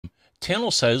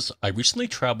Tannel says, I recently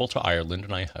traveled to Ireland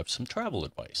and I have some travel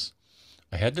advice.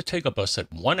 I had to take a bus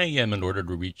at 1 a.m. in order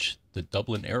to reach the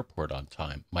Dublin airport on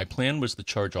time. My plan was to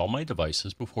charge all my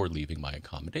devices before leaving my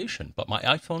accommodation, but my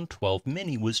iPhone 12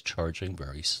 mini was charging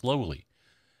very slowly.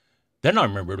 Then I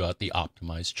remembered about the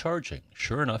optimized charging.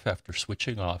 Sure enough, after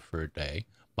switching off for a day,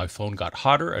 my phone got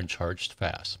hotter and charged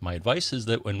fast. My advice is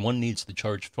that when one needs to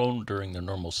charge phone during their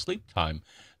normal sleep time,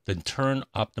 then turn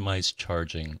optimized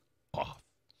charging off.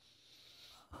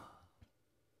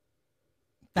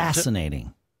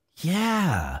 Fascinating.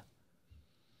 Yeah.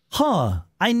 Huh.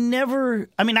 I knew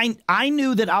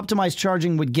that optimized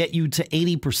charging would get you to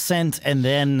 80% and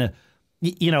then,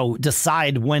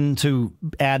 decide when to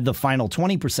add the final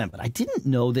 20%. But I didn't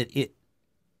know that it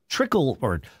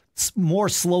more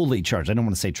slowly charged. I don't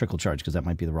want to say trickle charge because that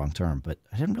might be the wrong term, but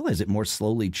I didn't realize it more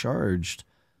slowly charged.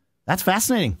 That's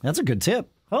fascinating. That's a good tip.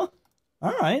 Huh?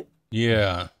 All right.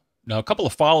 Yeah. Now, a couple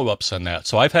of follow-ups on that.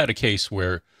 So I've had a case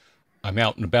where I'm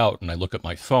out and about and I look at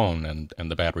my phone and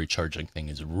the battery charging thing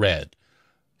is red.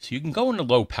 So you can go into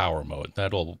low power mode.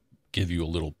 That'll give you a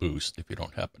little boost if you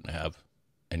don't happen to have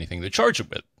anything to charge it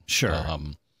with. Sure.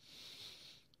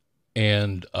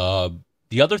 And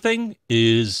the other thing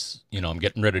is, I'm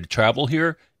getting ready to travel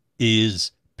here,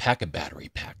 is pack a battery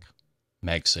pack.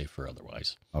 MagSafe or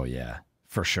otherwise. Oh, yeah.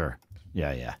 For sure.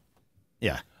 Yeah.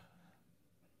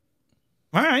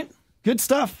 All right. Good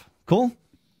stuff. Cool.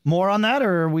 More on that,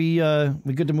 or are we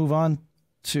good to move on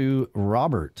to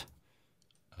Robert?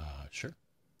 Sure.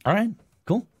 All right.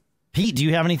 Cool. Pete, do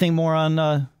you have anything more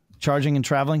on charging and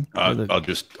traveling? I'll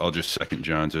just second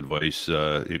John's advice.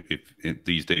 If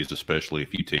these days, especially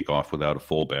if you take off without a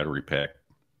full battery pack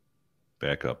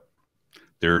backup,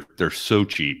 they're so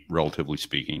cheap, relatively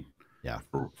speaking. Yeah.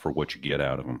 For what you get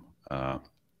out of them.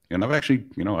 And I've actually,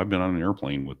 I've been on an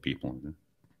airplane with people.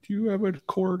 Do you have a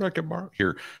cord I can borrow?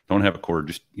 Here, don't have a cord.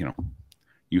 Just, you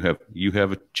have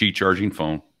a Qi charging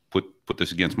phone. Put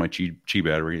this against my Qi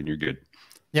battery and you're good.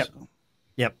 Yep. So.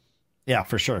 Yep. Yeah,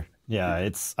 for sure. Yeah.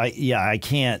 I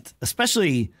can't,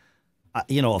 especially,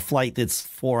 a flight that's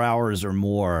 4 hours or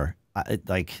more.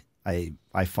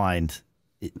 I find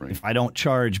Right. if I don't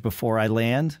charge before I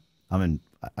land,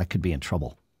 I could be in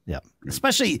trouble. Yeah,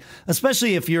 especially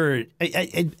if you're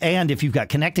and if you've got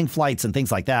connecting flights and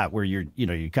things like that, where you're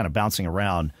kind of bouncing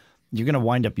around, you're going to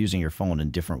wind up using your phone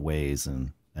in different ways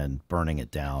and burning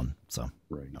it down. So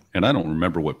right. And I don't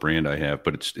remember what brand I have,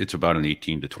 but it's about an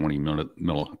 18 to 20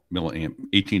 milliamp,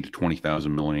 18 to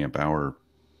 20,000 milliamp hour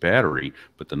battery.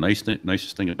 But the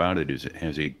nicest thing about it is it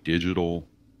has a digital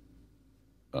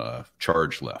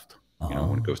charge left.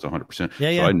 When it goes to 100%.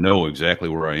 Yeah. So I know exactly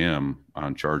where I am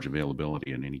on charge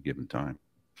availability at any given time.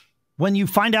 When you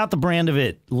find out the brand of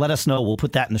it, let us know. We'll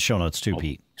put that in the show notes too,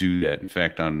 Pete. Do that. In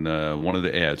fact, on one of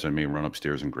the ads, I may run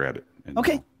upstairs and grab it.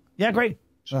 Okay. Yeah, great.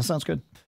 That sounds good.